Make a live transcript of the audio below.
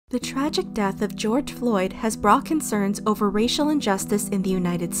The tragic death of George Floyd has brought concerns over racial injustice in the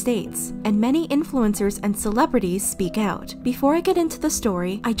United States, and many influencers and celebrities speak out. Before I get into the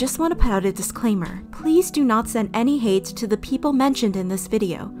story, I just want to put out a disclaimer. Please do not send any hate to the people mentioned in this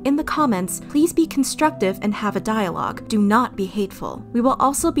video. In the comments, please be constructive and have a dialogue. Do not be hateful. We will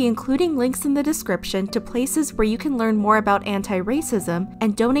also be including links in the description to places where you can learn more about anti-racism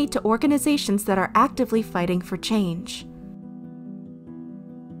and donate to organizations that are actively fighting for change.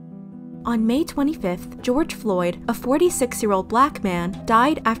 On May 25th, George Floyd, a 46-year-old black man,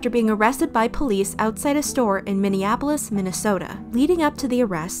 died after being arrested by police outside a store in Minneapolis, Minnesota. Leading up to the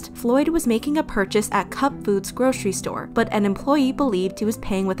arrest, Floyd was making a purchase at Cup Foods grocery store, but an employee believed he was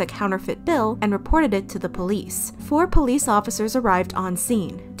paying with a counterfeit bill and reported it to the police. 4 police officers arrived on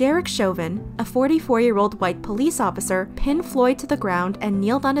scene. Derek Chauvin, a 44-year-old white police officer, pinned Floyd to the ground and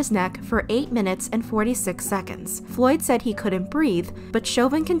kneeled on his neck for 8 minutes and 46 seconds. Floyd said he couldn't breathe, but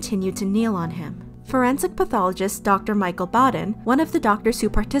Chauvin continued to kneel on him. Forensic pathologist Dr. Michael Baden, one of the doctors who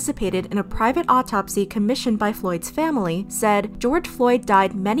participated in a private autopsy commissioned by Floyd's family, said George Floyd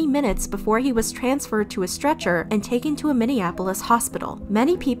died many minutes before he was transferred to a stretcher and taken to a Minneapolis hospital.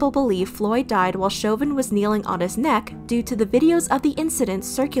 Many people believe Floyd died while Chauvin was kneeling on his neck due to the videos of the incident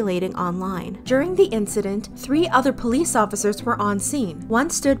circulating online. During the incident, 3 other police officers were on scene. 1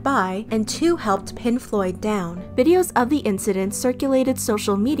 stood by and 2 helped pin Floyd down. Videos of the incident circulated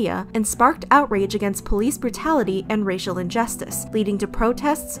social media and sparked outrage against police brutality and racial injustice, leading to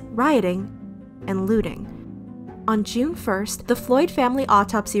protests, rioting, and looting. On June 1st, the Floyd family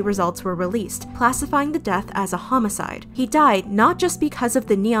autopsy results were released, classifying the death as a homicide. He died not just because of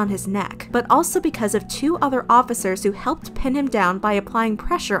the knee on his neck, but also because of 2 other officers who helped pin him down by applying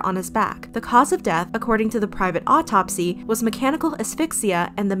pressure on his back. The cause of death, according to the private autopsy, was mechanical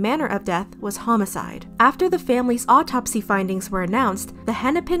asphyxia, and the manner of death was homicide. After the family's autopsy findings were announced, the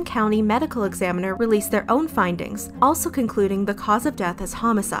Hennepin County medical examiner released their own findings, also concluding the cause of death as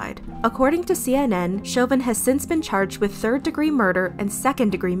homicide. According to CNN, Chauvin has since been charged with 3rd-degree murder and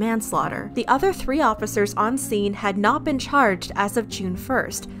 2nd-degree manslaughter. The other 3 officers on scene had not been charged as of June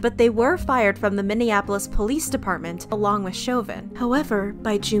 1st, but they were fired from the Minneapolis Police Department along with Chauvin. However,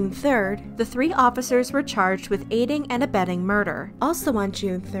 by June 3rd, the 3 officers were charged with aiding and abetting murder. Also on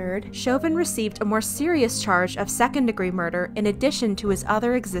June 3rd, Chauvin received a more serious charge of 2nd-degree murder in addition to his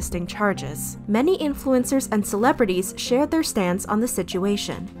other existing charges. Many influencers and celebrities shared their stance on the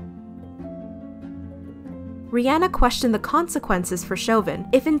situation. Rihanna questioned the consequences for Chauvin.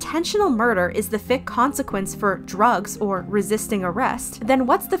 If intentional murder is the fit consequence for drugs or resisting arrest, then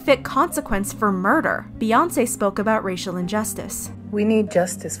what's the fit consequence for murder? Beyoncé spoke about racial injustice. We need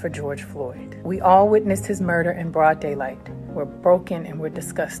justice for George Floyd. We all witnessed his murder in broad daylight. We're broken and we're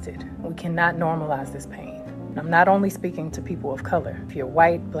disgusted. We cannot normalize this pain. I'm not only speaking to people of color. If you're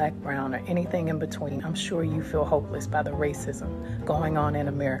white, black, brown, or anything in between, I'm sure you feel hopeless by the racism going on in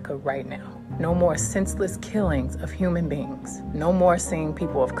America right now. No more senseless killings of human beings. No more seeing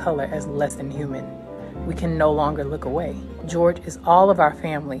people of color as less than human. We can no longer look away. George is all of our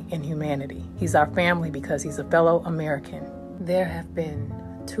family in humanity. He's our family because he's a fellow American. There have been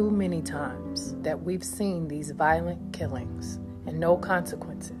too many times that we've seen these violent killings and no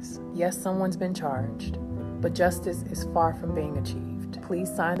consequences. Yes, someone's been charged, but justice is far from being achieved. Please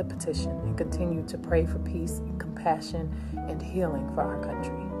sign the petition and continue to pray for peace and compassion and healing for our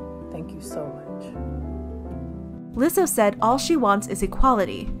country. Thank you so much. Lizzo said all she wants is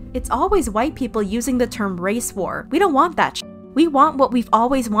equality. It's always white people using the term race war. We don't want that. We want what we've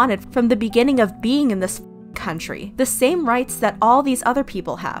always wanted from the beginning of being in this country. The same rights that all these other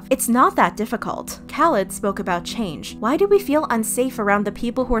people have. It's not that difficult. Khaled spoke about change. Why do we feel unsafe around the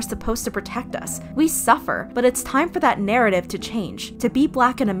people who are supposed to protect us? We suffer, but it's time for that narrative to change. To be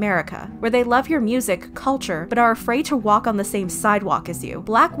black in America, where they love your music, culture, but are afraid to walk on the same sidewalk as you.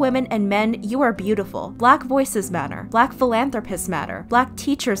 Black women and men, you are beautiful. Black voices matter. Black philanthropists matter. Black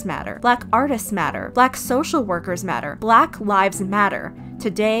teachers matter. Black artists matter. Black social workers matter. Black lives matter.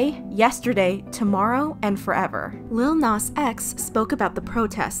 Today, yesterday, tomorrow, and forever. Lil Nas X spoke about the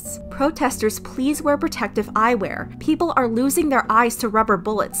protests. Protesters, please wear protective eyewear. People are losing their eyes to rubber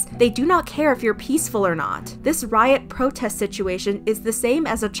bullets. They do not care if you're peaceful or not. This riot protest situation is the same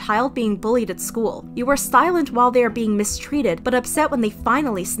as a child being bullied at school. You are silent while they are being mistreated, but upset when they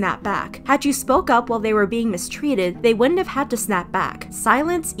finally snap back. Had you spoke up while they were being mistreated, they wouldn't have had to snap back.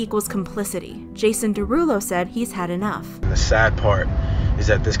 Silence equals complicity. Jason Derulo said he's had enough. The sad part is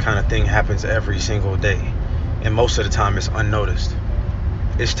that this kind of thing happens every single day, and most of the time it's unnoticed.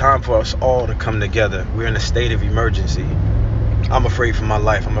 It's time for us all to come together. We're in a state of emergency. I'm afraid for my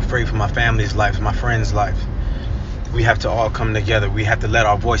life. I'm afraid for my family's life, my friends' life. We have to all come together. We have to let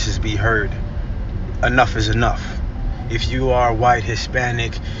our voices be heard. Enough is enough. If you are white,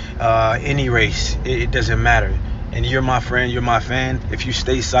 Hispanic, any race, it doesn't matter. And you're my friend, you're my fan. If you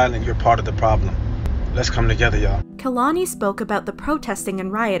stay silent, you're part of the problem. Let's come together, y'all. Kalani spoke about the protesting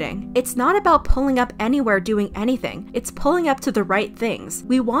and rioting. It's not about pulling up anywhere doing anything. It's pulling up to the right things.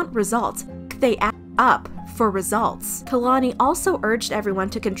 We want results. They add up for results. Kalani also urged everyone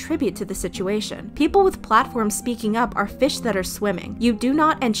to contribute to the situation. People with platforms speaking up are fish that are swimming. You do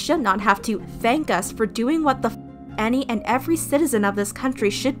not and should not have to thank us for doing what the any and every citizen of this country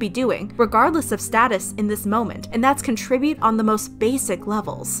should be doing, regardless of status in this moment, and that's contribute on the most basic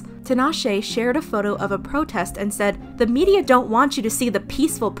levels. Tinashe shared a photo of a protest and said, "The media don't want you to see the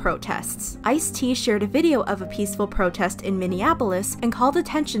peaceful protests." Ice-T shared a video of a peaceful protest in Minneapolis and called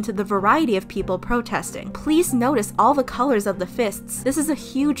attention to the variety of people protesting. "Please notice all the colors of the fists. This is a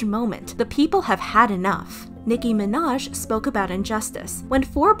huge moment. The people have had enough." Nicki Minaj spoke about injustice. When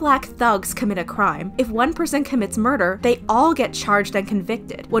 4 black thugs commit a crime, if one person commits murder, they all get charged and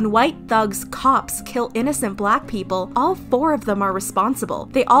convicted. When white thugs, cops, kill innocent black people, all 4 of them are responsible.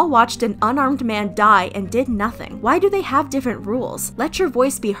 They all watched an unarmed man die and did nothing. Why do they have different rules? Let your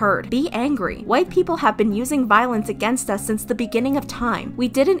voice be heard. Be angry. White people have been using violence against us since the beginning of time. We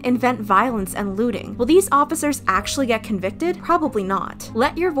didn't invent violence and looting. Will these officers actually get convicted? Probably not.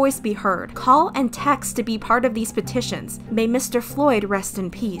 Let your voice be heard. Call and text to be part of these petitions. May Mr. Floyd rest in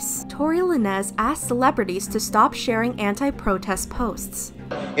peace. Tory Lanez asked celebrities to stop sharing anti-protest posts.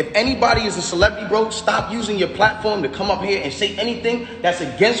 If anybody is a celebrity, bro, stop using your platform to come up here and say anything that's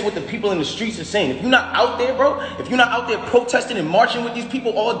against what the people in the streets are saying. If you're not out there, bro, if you're not out there protesting and marching with these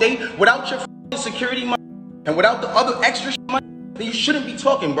people all day without your security money and without the other extra money, then you shouldn't be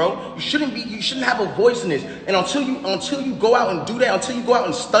talking, bro. You shouldn't have a voice in this. And until you go out and do that, until you go out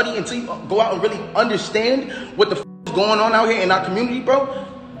and study, until you go out and really understand what the is going on out here in our community, bro,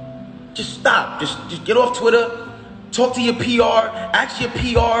 just stop. Just get off Twitter. Talk to your PR, ask your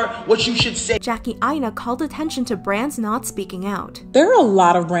PR what you should say. Jackie Aina called attention to brands not speaking out. There are a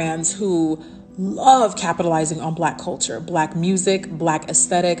lot of brands who love capitalizing on Black culture, Black music, Black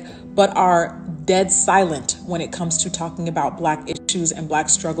aesthetic, but are dead silent when it comes to talking about Black issues and Black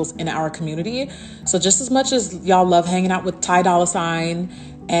struggles in our community. So just as much as y'all love hanging out with Ty Dolla $ign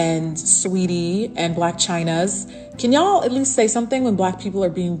and Sweetie and Black Chynas, can y'all at least say something when Black people are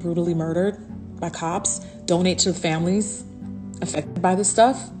being brutally murdered by cops? Donate to the families affected by this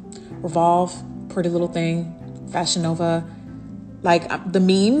stuff. Revolve, Pretty Little Thing, Fashion Nova. Like, the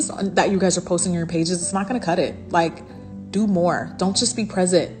memes that you guys are posting on your pages, it's not gonna cut it. Like, do more. Don't just be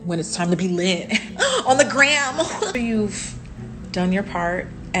present when it's time to be lit on the gram. You've done your part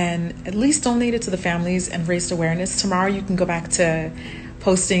and at least donated to the families and raised awareness. Tomorrow you can go back to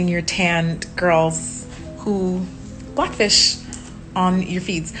posting your tanned girls who blackfish on your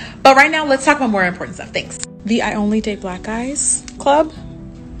feeds. But right now, let's talk about more important stuff. Thanks. The I Only Date Black Guys Club.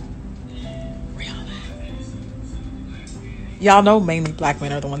 Where y'all at? Y'all know mainly Black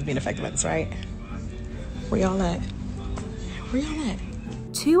men are the ones being affected by this, right? Where y'all at? Where y'all at?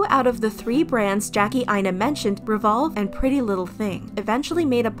 2 out of the 3 brands Jackie Aina mentioned, Revolve and Pretty Little Thing, eventually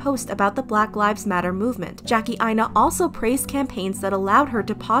made a post about the Black Lives Matter movement. Jackie Aina also praised campaigns that allowed her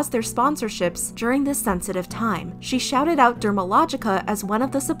to pause their sponsorships during this sensitive time. She shouted out Dermalogica as one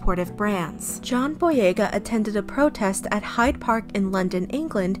of the supportive brands. John Boyega attended a protest at Hyde Park in London,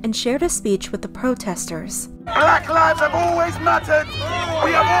 England, and shared a speech with the protesters. Black lives have always mattered.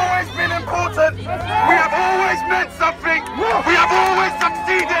 We have always been important. We have always meant something. We have always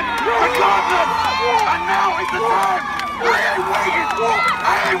succeeded, regardless. And now is the time. I ain't waiting.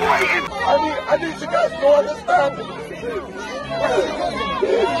 I ain't waiting. I need you guys to understand.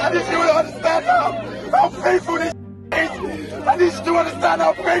 I need you to understand how painful this is. I need you to understand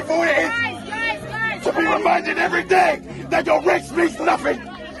how painful it is to be reminded every day that your race means nothing.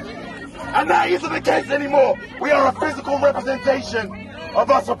 And that isn't the case anymore. We are a physical representation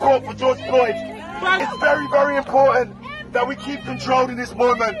of our support for George Floyd. It's very, very important that we keep control in this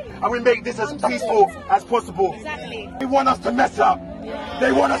moment and we make this as peaceful as possible. Exactly. They want us to mess up.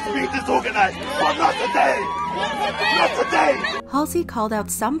 They want us to be disorganized. But not today. Not today. Halsey called out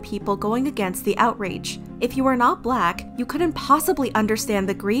some people going against the outrage. If you are not Black, you couldn't possibly understand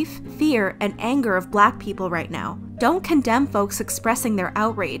the grief, fear, and anger of Black people right now. Don't condemn folks expressing their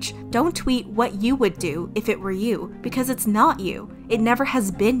outrage. Don't tweet what you would do if it were you, because it's not you. It never has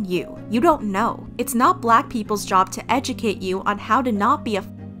been you. You don't know. It's not Black people's job to educate you on how to not be a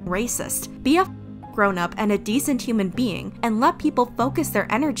racist. Be a grown-up and a decent human being, and let people focus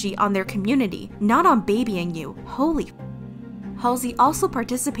their energy on their community, not on babying you. Halsey also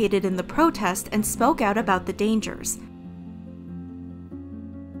participated in the protest and spoke out about the dangers.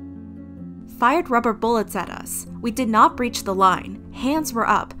 Fired rubber bullets at us. We did not breach the line. Hands were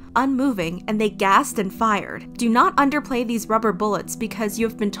up, unmoving, and they gassed and fired. Do not underplay these rubber bullets because you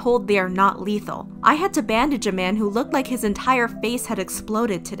have been told they are not lethal. I had to bandage a man who looked like his entire face had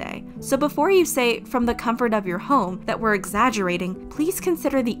exploded today. So before you say, from the comfort of your home, that we're exaggerating, please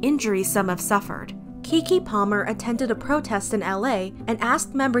consider the injuries some have suffered. Keke Palmer attended a protest in LA and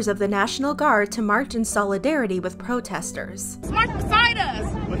asked members of the National Guard to march in solidarity with protesters. March beside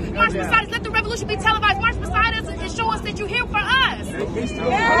us! March beside us! Let the revolution be televised! March beside us and show us that you're here for us! Make history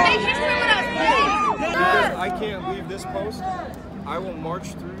with us, please! Because I can't leave this post, I will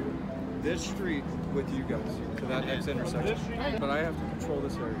march through this street with you guys to that next intersection. But I have to control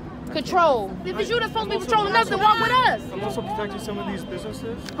this area. Control. If it's you that's supposed to be patrolling us, then walk with us. I'm also protecting some of these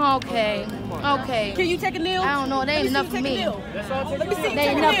businesses. Okay. Okay. Can you take a kneel? I don't know. They ain't enough for me. Let me see. They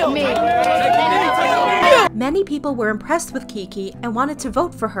ain't enough for me. Many people were impressed with Keke and wanted to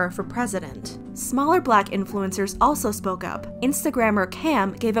vote for her for president. Smaller Black influencers also spoke up. Instagrammer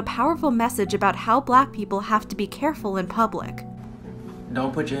Cam gave a powerful message about how Black people have to be careful in public.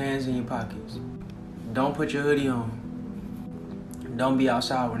 Don't put your hands in your pockets. Don't put your hoodie on. Don't be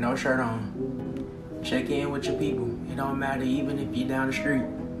outside with no shirt on. Check in with your people. It don't matter even if you're down the street.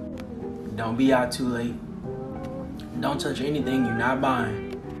 Don't be out too late. Don't touch anything you're not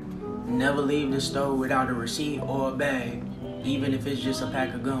buying. Never leave the store without a receipt or a bag, even if it's just a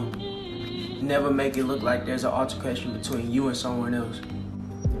pack of gum. Never make it look like there's an altercation between you and someone else.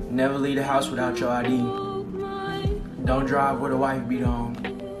 Never leave the house without your ID. Don't drive with a wife beater on.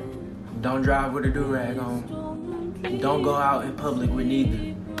 Don't drive with a do-rag on. Don't go out in public with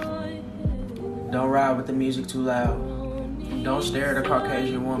neither. Don't ride with the music too loud. Don't stare at a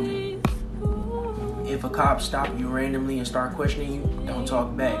Caucasian woman. If a cop stop you randomly and start questioning you, don't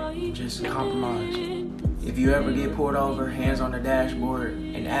talk back, just compromise. If you ever get pulled over, hands on the dashboard,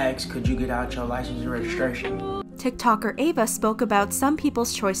 and ask, could you get out your license and registration? TikToker Ava spoke about some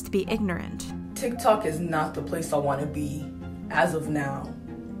people's choice to be ignorant. TikTok is not the place I want to be, as of now,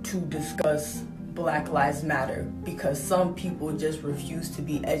 to discuss Black Lives Matter, because some people just refuse to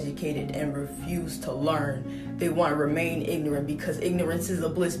be educated and refuse to learn. They want to remain ignorant because ignorance is a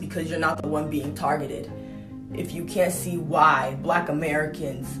bliss, because you're not the one being targeted. If you can't see why Black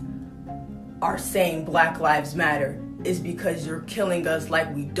Americans are saying Black Lives Matter, is because you're killing us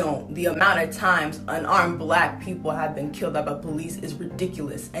like we don't. The amount of times unarmed Black people have been killed by police is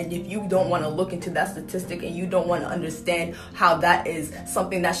ridiculous. And if you don't want to look into that statistic and you don't want to understand how that is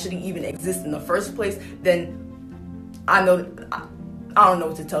something that shouldn't even exist in the first place, then I don't know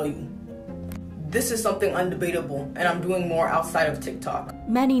what to tell you. This is something undebatable, and I'm doing more outside of TikTok.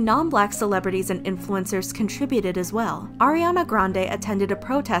 Many non-Black celebrities and influencers contributed as well. Ariana Grande attended a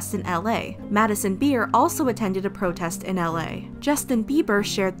protest in LA. Madison Beer also attended a protest in LA. Justin Bieber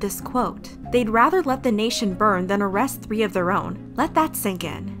shared this quote: "They'd rather let the nation burn than arrest 3 of their own. Let that sink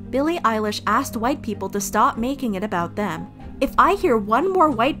in." Billie Eilish asked white people to stop making it about them. If I hear one more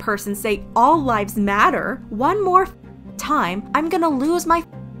white person say all lives matter one more time, I'm gonna lose my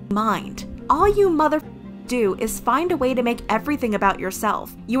mind. All you do is find a way to make everything about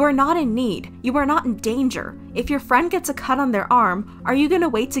yourself. You are not in need. You are not in danger. If your friend gets a cut on their arm, are you gonna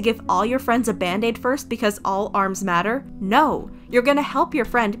wait to give all your friends a band-aid first because all arms matter? No. You're gonna help your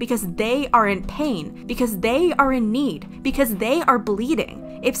friend because they are in pain, because they are in need, because they are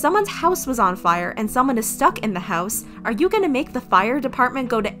bleeding. If someone's house was on fire and someone is stuck in the house, are you gonna make the fire department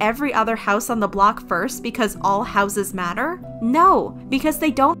go to every other house on the block first because all houses matter? No, because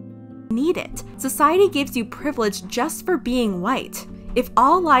they don't need it. Society gives you privilege just for being white. If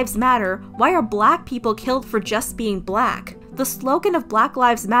all lives matter, why are Black people killed for just being Black? The slogan of Black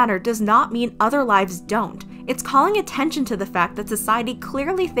Lives Matter does not mean other lives don't. It's calling attention to the fact that society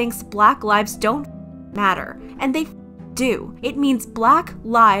clearly thinks Black lives don't matter, and they do. It means Black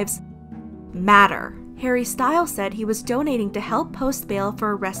lives matter. Harry Styles said he was donating to help post bail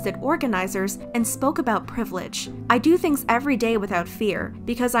for arrested organizers and spoke about privilege. "I do things every day without fear,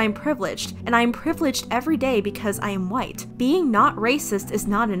 because I am privileged, and I am privileged every day because I am white. Being not racist is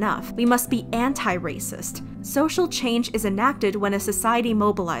not enough. We must be anti-racist. Social change is enacted when a society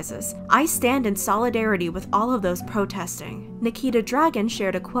mobilizes. I stand in solidarity with all of those protesting." Nikita Dragon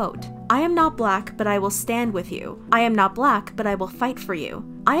shared a quote: "I am not Black, but I will stand with you. I am not Black, but I will fight for you.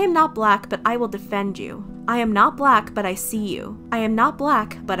 I am not Black, but I will defend you. I am not Black, but I see you. I am not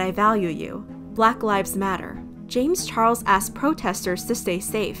Black, but I value you. Black Lives Matter. James Charles asked protesters to stay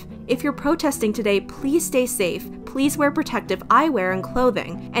safe. If you're protesting today, please stay safe. Please wear protective eyewear and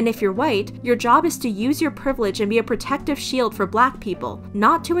clothing. And if you're white, your job is to use your privilege and be a protective shield for Black people,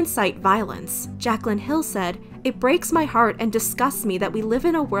 not to incite violence. Jacqueline Hill said, "It breaks my heart and disgusts me that we live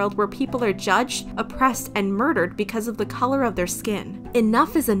in a world where people are judged, oppressed, and murdered because of the color of their skin.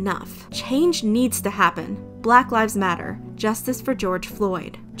 Enough is enough. Change needs to happen. Black Lives Matter. Justice for George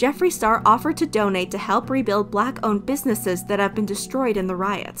Floyd." Jeffree Star offered to donate to help rebuild Black-owned businesses that have been destroyed in the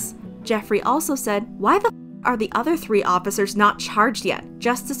riots. Jeffree also said, "Why the f are the other 3 officers not charged yet?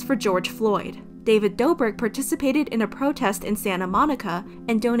 Justice for George Floyd." David Dobrik participated in a protest in Santa Monica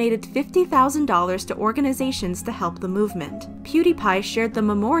and donated $50,000 to organizations to help the movement. PewDiePie shared the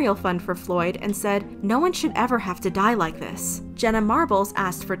memorial fund for Floyd and said, "No one should ever have to die like this." Jenna Marbles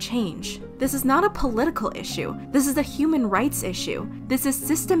asked for change. "This is not a political issue. This is a human rights issue. This is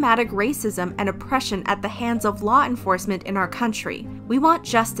systematic racism and oppression at the hands of law enforcement in our country. We want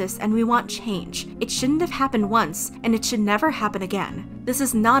justice and we want change. It shouldn't have happened once, and it should never happen again. This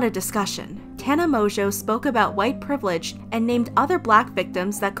is not a discussion." Tana Mongeau spoke about white privilege and named other Black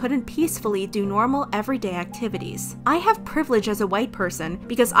victims that couldn't peacefully do normal everyday activities. "I have privilege as a white person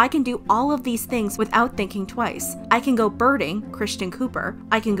because I can do all of these things without thinking twice. I can go birding, Christian Cooper.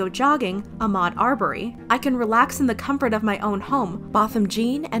 I can go jogging, Ahmaud Arbery. I can relax in the comfort of my own home, Botham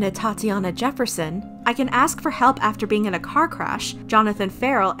Jean and a Tatiana Jefferson. I can ask for help after being in a car crash, Jonathan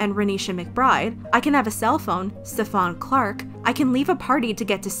Farrell and Renisha McBride. I can have a cell phone, Stephon Clark. I can leave a party to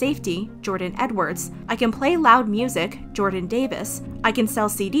get to safety, Jordan Edwards. I can play loud music, Jordan Davis. I can sell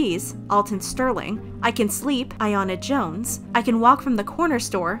CDs, Alton Sterling. I can sleep, Aina Jones. I can walk from the corner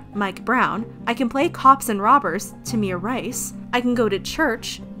store, Mike Brown. I can play cops and robbers, Tamir Rice. I can go to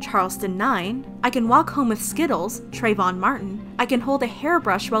church, Charleston 9. I can walk home with Skittles, Trayvon Martin. I can hold a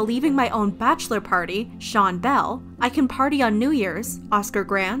hairbrush while leaving my own bachelor party, Sean Bell. I can party on New Year's, Oscar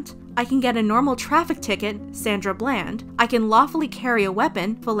Grant. I can get a normal traffic ticket, Sandra Bland. I can lawfully carry a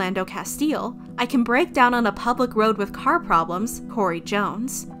weapon, Philando Castile. I can break down on a public road with car problems, Corey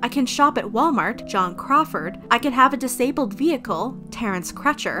Jones. I can shop at Walmart, John Crawford. I can have a disabled vehicle, Terrence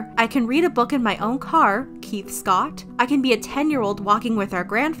Crutcher. I can read a book in my own car, Keith Scott. I can be a 10-year-old walking with our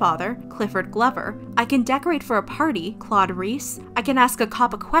grandfather, Clifford Glover. I can decorate for a party, Claude Reese. I can ask a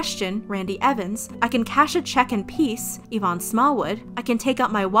cop a question, Randy Evans. I can cash a check in peace, Yvonne Smallwood. I can take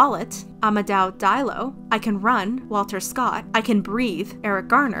out my wallet, Amadou Diallo. I can run, Walter Scott. I can breathe, Eric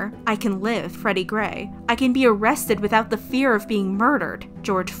Garner. I can live, Freddie Gray. I can be arrested without the fear of being murdered,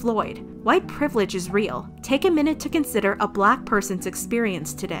 George Floyd. White privilege is real. Take a minute to consider a Black person's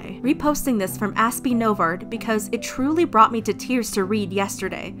experience today. Reposting this from Aspie Novard because it truly brought me to tears to read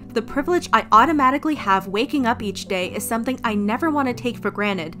yesterday. The privilege I automatically have waking up each day is something I never want to take for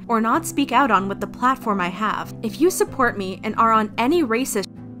granted or not speak out on with the platform I have. If you support me and are on any racist,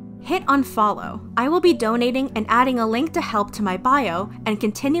 hit unfollow. I will be donating and adding a link to help to my bio and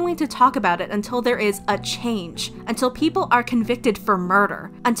continuing to talk about it until there is a change, until people are convicted for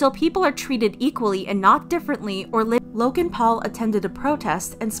murder, until people are treated equally and not differently or live. Logan Paul attended a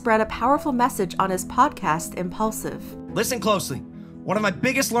protest and spread a powerful message on his podcast, Impulsive. Listen closely. One of my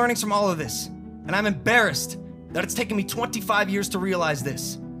biggest learnings from all of this, and I'm embarrassed that it's taken me 25 years to realize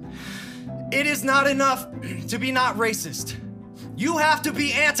this. It is not enough to be not racist. You have to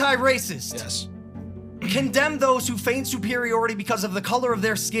be anti-racist. Yes. Condemn those who feign superiority because of the color of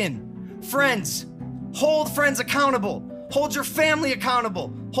their skin. Friends, hold friends accountable. Hold your family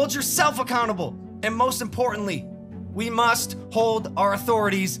accountable. Hold yourself accountable. And most importantly, we must hold our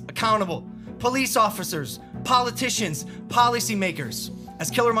authorities accountable. Police officers, politicians, policymakers.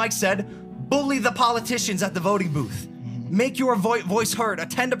 As Killer Mike said, bully the politicians at the voting booth. Make your voice heard.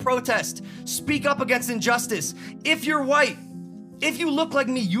 Attend a protest. Speak up against injustice. If you're white, if you look like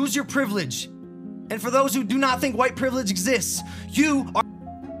me, use your privilege. And for those who do not think white privilege exists, you are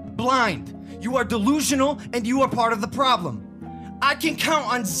blind. You are delusional and you are part of the problem. I can count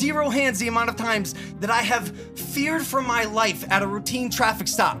on 0 hands the amount of times that I have feared for my life at a routine traffic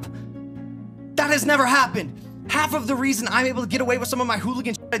stop. That has never happened. Half of the reason I'm able to get away with some of my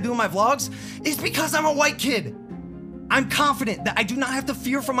hooligan shit I do in my vlogs is because I'm a white kid. I'm confident that I do not have to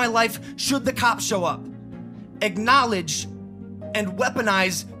fear for my life should the cops show up. Acknowledge and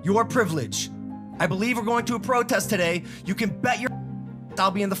weaponize your privilege. I believe we're going to a protest today. You can bet your I'll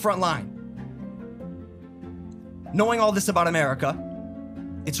be in the front line. Knowing all this about America,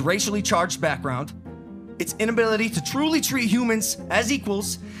 its racially charged background, its inability to truly treat humans as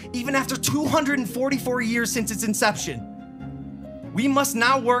equals, even after 244 years since its inception, we must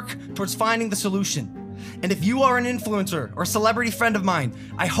now work towards finding the solution. And if you are an influencer or celebrity friend of mine,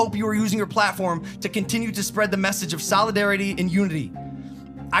 I hope you are using your platform to continue to spread the message of solidarity and unity.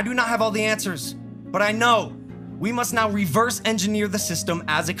 I do not have all the answers, but I know we must now reverse engineer the system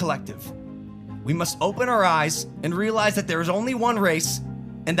as a collective. We must open our eyes and realize that there is only one race,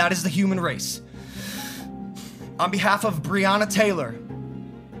 and that is the human race. On behalf of Breonna Taylor,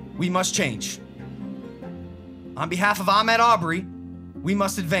 we must change. On behalf of Ahmaud Arbery, we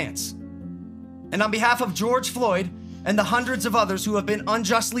must advance. And on behalf of George Floyd and the hundreds of others who have been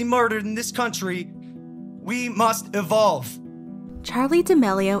unjustly murdered in this country, we must evolve. Charli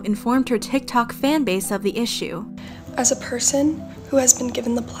D'Amelio informed her TikTok fan base of the issue. As a person who has been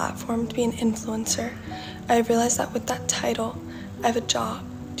given the platform to be an influencer, I have realized that with that title, I have a job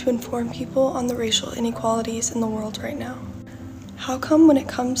to inform people on the racial inequalities in the world right now. How come when it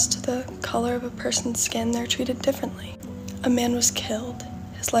comes to the color of a person's skin, they're treated differently? A man was killed.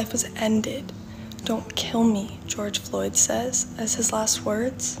 His life was ended. "Don't kill me," George Floyd says as his last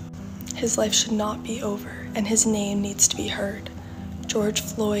words. His life should not be over, and his name needs to be heard. George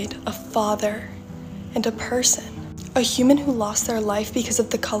Floyd, a father and a person, a human who lost their life because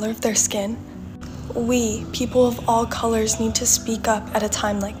of the color of their skin. We, people of all colors, need to speak up at a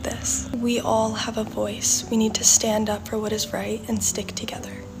time like this. We all have a voice. We need to stand up for what is right and stick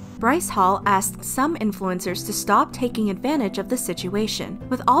together. Bryce Hall asked some influencers to stop taking advantage of the situation.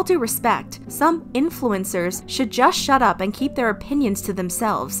 With all due respect, some influencers should just shut up and keep their opinions to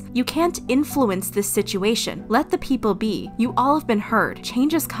themselves. You can't influence this situation. Let the people be. You all have been heard.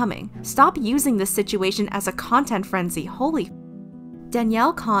 Change is coming. Stop using this situation as a content frenzy. Holy.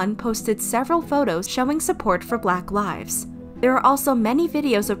 Danielle Kahn posted several photos showing support for Black lives. There are also many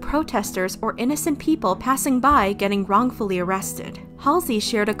videos of protesters or innocent people passing by getting wrongfully arrested. Halsey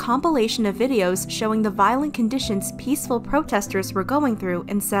shared a compilation of videos showing the violent conditions peaceful protesters were going through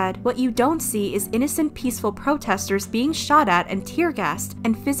and said, "What you don't see is innocent peaceful protesters being shot at and tear-gassed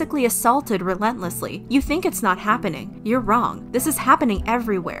and physically assaulted relentlessly. You think it's not happening. You're wrong. This is happening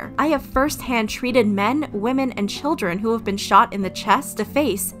everywhere. I have firsthand treated men, women, and children who have been shot in the chest, the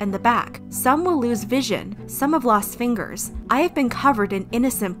face, and the back. Some will lose vision. Some have lost fingers. I have been covered in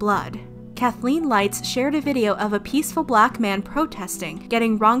innocent blood." Kathleen Lights shared a video of a peaceful Black man protesting,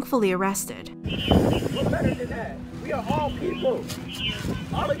 getting wrongfully arrested. What's better than that? We are all people.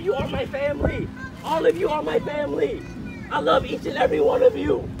 All of you are my family. All of you are my family. I love each and every one of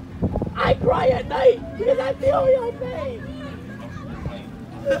you. I cry at night because I feel your pain.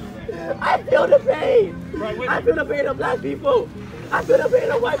 I feel the pain. I feel the pain of Black people. I feel the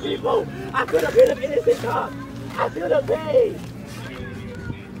pain of white people. I feel the pain of innocent cops. I feel the pain.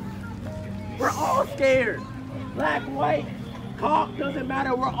 We're all scared. Black, white, cop, doesn't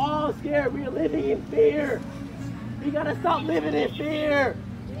matter. We're all scared. We're living in fear. We gotta stop living in fear.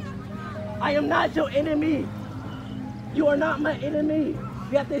 I am not your enemy. You are not my enemy.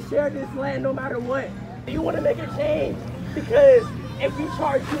 We have to share this land no matter what. You want to make a change because if we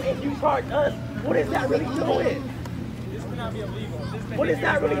charge you and you charge us, what is that really doing? This cannot be illegal. What is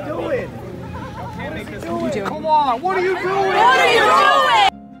that really doing? Come on, what are you doing? What are you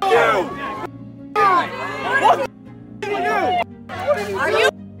doing? You! Are you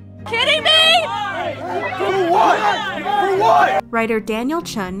kidding me? For what? For what? Writer Daniel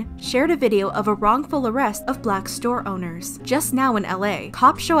Chun shared a video of a wrongful arrest of Black store owners. Just now in LA,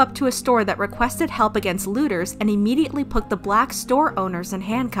 cops show up to a store that requested help against looters and immediately put the Black store owners in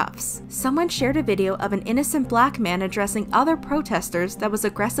handcuffs. Someone shared a video of an innocent Black man addressing other protesters that was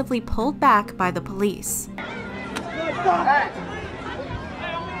aggressively pulled back by the police.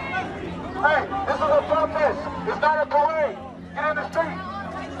 Hey, this is a protest. It's not a parade. Get in the street.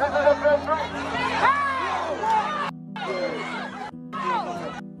 This is a fair street.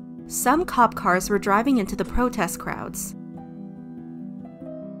 Some cop cars were driving into the protest crowds.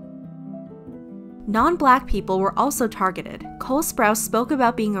 Non-Black people were also targeted. Cole Sprouse spoke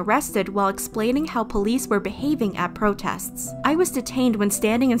about being arrested while explaining how police were behaving at protests. "I was detained when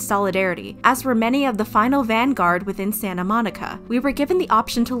standing in solidarity, as were many of the final vanguard within Santa Monica. We were given the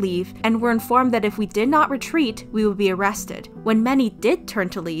option to leave and were informed that if we did not retreat, we would be arrested. When many did turn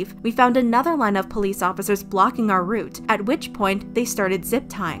to leave, we found another line of police officers blocking our route, at which point they started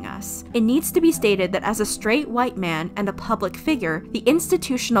zip-tying us. It needs to be stated that as a straight white man and a public figure, the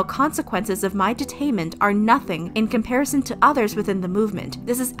institutional consequences of my detainment are nothing in comparison to others within the movement.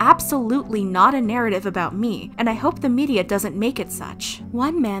 This is absolutely not a narrative about me, and I hope the media doesn't make it such."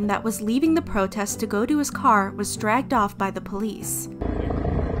 One man that was leaving the protest to go to his car was dragged off by the police.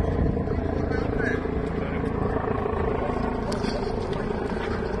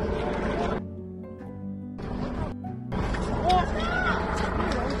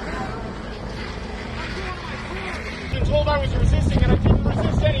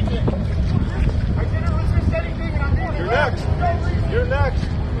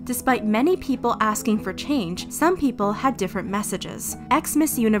 Despite many people asking for change, some people had different messages.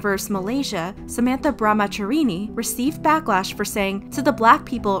 Ex-Miss Universe Malaysia, Samantha Brahmacharini, received backlash for saying to the black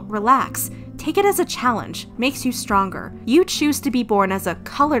people, relax. Take it as a challenge, makes you stronger. You choose to be born as a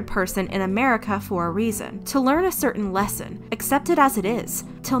colored person in America for a reason, to learn a certain lesson, accept it as it is.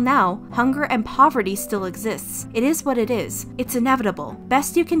 Till now, hunger and poverty still exists. It is what it is. It's inevitable.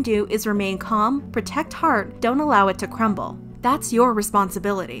 Best you can do is remain calm, protect heart, don't allow it to crumble. That's your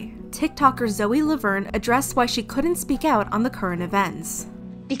responsibility. TikToker Zoe Laverne addressed why she couldn't speak out on the current events.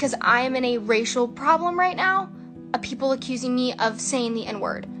 Because I am in a racial problem right now, of people accusing me of saying the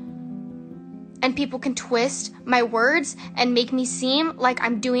N-word. And people can twist my words and make me seem like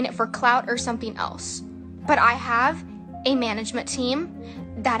I'm doing it for clout or something else. But I have a management team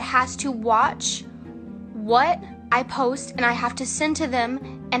that has to watch what I post, and I have to send to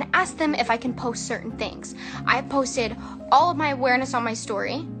them and ask them if I can post certain things. I posted all of my awareness on my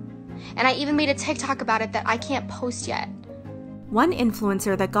story, and I even made a TikTok about it that I can't post yet. One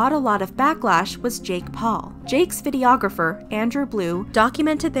influencer that got a lot of backlash was Jake Paul. Jake's videographer, Andrew Blue,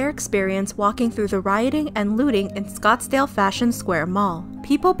 documented their experience walking through the rioting and looting in Scottsdale Fashion Square Mall.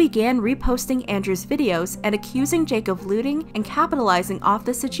 People began reposting Andrew's videos and accusing Jake of looting and capitalizing off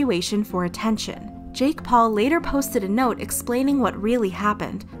the situation for attention. Jake Paul later posted a note explaining what really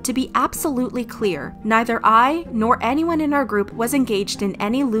happened. To be absolutely clear, neither I nor anyone in our group was engaged in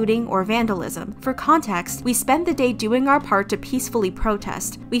any looting or vandalism. For context, we spent the day doing our part to peacefully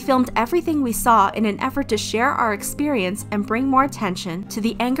protest. We filmed everything we saw in an effort to share our experience and bring more attention to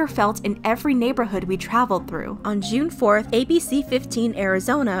the anger felt in every neighborhood we traveled through. On June 4th, ABC 15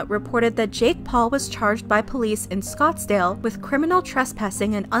 Arizona reported that Jake Paul was charged by police in Scottsdale with criminal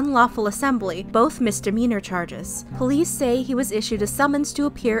trespassing and unlawful assembly, both misdemeanor charges. Police say he was issued a summons to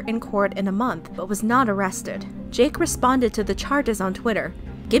appear in court in a month, but was not arrested. Jake responded to the charges on Twitter.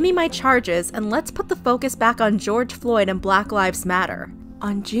 "Give me my charges and let's put the focus back on George Floyd and Black Lives Matter."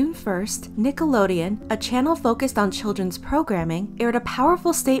 On June 1st, Nickelodeon, a channel focused on children's programming, aired a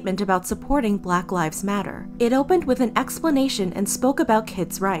powerful statement about supporting Black Lives Matter. It opened with an explanation and spoke about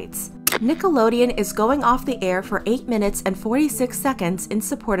kids' rights. Nickelodeon is going off the air for 8 minutes and 46 seconds in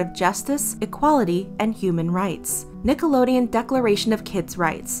support of justice, equality, and human rights. Nickelodeon Declaration of Kids'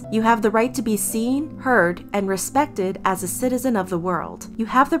 Rights. You have the right to be seen, heard, and respected as a citizen of the world. You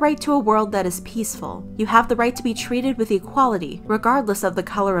have the right to a world that is peaceful. You have the right to be treated with equality, regardless of the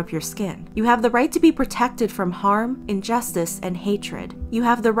color of your skin. You have the right to be protected from harm, injustice, and hatred. You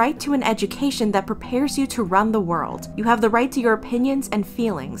have the right to an education that prepares you to run the world. You have the right to your opinions and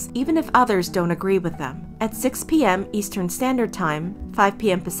feelings, even if others don't agree with them. At 6 p.m. Eastern Standard Time, 5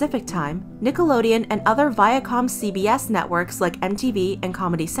 p.m. Pacific Time, Nickelodeon and other Viacom CBS networks like MTV and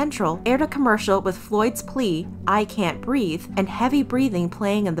Comedy Central aired a commercial with Floyd's plea, "I can't breathe," and heavy breathing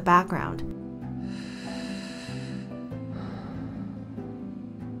playing in the background.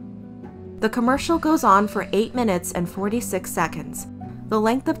 The commercial goes on for 8 minutes and 46 seconds, the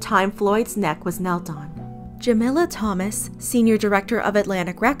length of time Floyd's neck was knelt on. Jamila Thomas, Senior Director of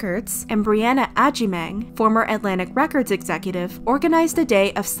Atlantic Records, and Brianna Agimang, former Atlantic Records executive, organized a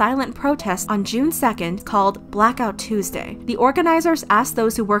day of silent protest on June 2nd called Blackout Tuesday. The organizers asked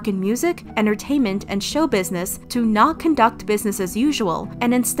those who work in music, entertainment, and show business to not conduct business as usual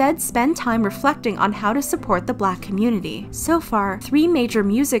and instead spend time reflecting on how to support the Black community. So far, 3 major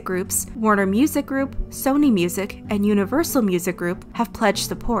music groups, Warner Music Group, Sony Music, and Universal Music Group, have pledged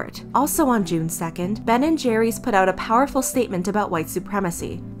support. Also on June 2nd, Ben & Jerry's put out a powerful statement about white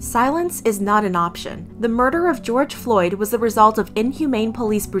supremacy. Silence is not an option. The murder of George Floyd was the result of inhumane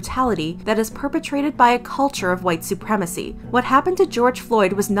police brutality that is perpetrated by a culture of white supremacy. What happened to George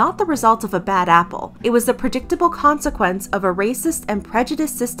Floyd was not the result of a bad apple. It was the predictable consequence of a racist and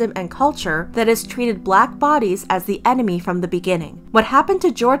prejudiced system and culture that has treated Black bodies as the enemy from the beginning. What happened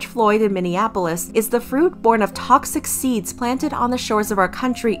to George Floyd in Minneapolis is the fruit born of toxic seeds planted on the shores of our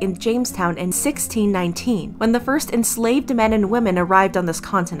country in Jamestown in 1619. When the first enslaved men and women arrived on this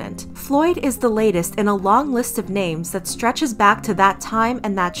continent. Floyd is the latest in a long list of names that stretches back to that time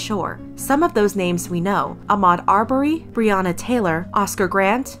and that shore. Some of those names we know: Ahmaud Arbery, Breonna Taylor, Oscar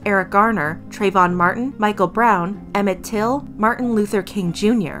Grant, Eric Garner, Trayvon Martin, Michael Brown, Emmett Till, Martin Luther King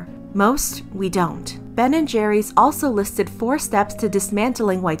Jr. Most we don't. Ben & Jerry's also listed 4 steps to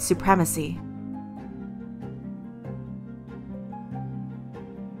dismantling white supremacy.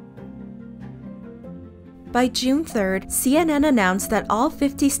 By June 3rd, CNN announced that all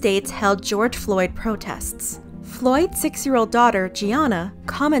 50 states held George Floyd protests. Floyd's 6-year-old daughter, Gianna,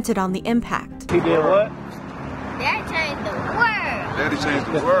 commented on the impact. He did what? That changed the world. Daddy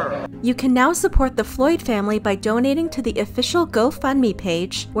changed the world. You can now support the Floyd family by donating to the official GoFundMe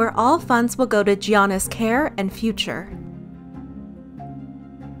page, where all funds will go to Gianna's care and future.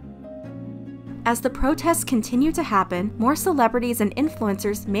 As the protests continue to happen, more celebrities and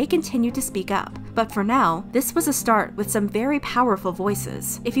influencers may continue to speak up. But for now, this was a start with some very powerful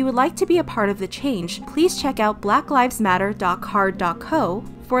voices. If you would like to be a part of the change, please check out blacklivesmatter.card.co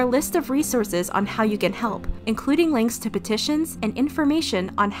for a list of resources on how you can help, including links to petitions and information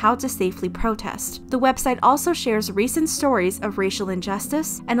on how to safely protest. The website also shares recent stories of racial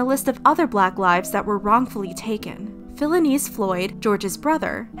injustice and a list of other Black lives that were wrongfully taken. Philanese Floyd, George's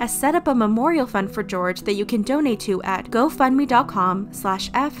brother, has set up a memorial fund for George that you can donate to at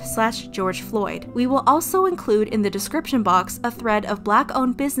gofundme.com/f/George Floyd. We will also include in the description box a thread of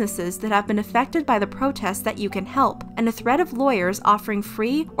Black-owned businesses that have been affected by the protests that you can help, and a thread of lawyers offering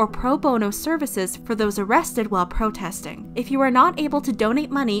free or pro bono services for those arrested while protesting. If you are not able to donate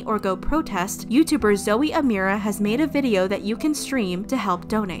money or go protest, YouTuber Zoe Amira has made a video that you can stream to help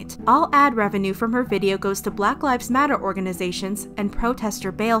donate. All ad revenue from her video goes to Black Lives Matter organizations and protester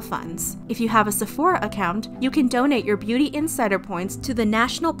bail funds. If you have a Sephora account, you can donate your Beauty Insider points to the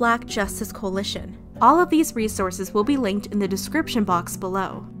National Black Justice Coalition. All of these resources will be linked in the description box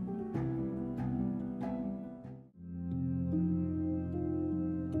below.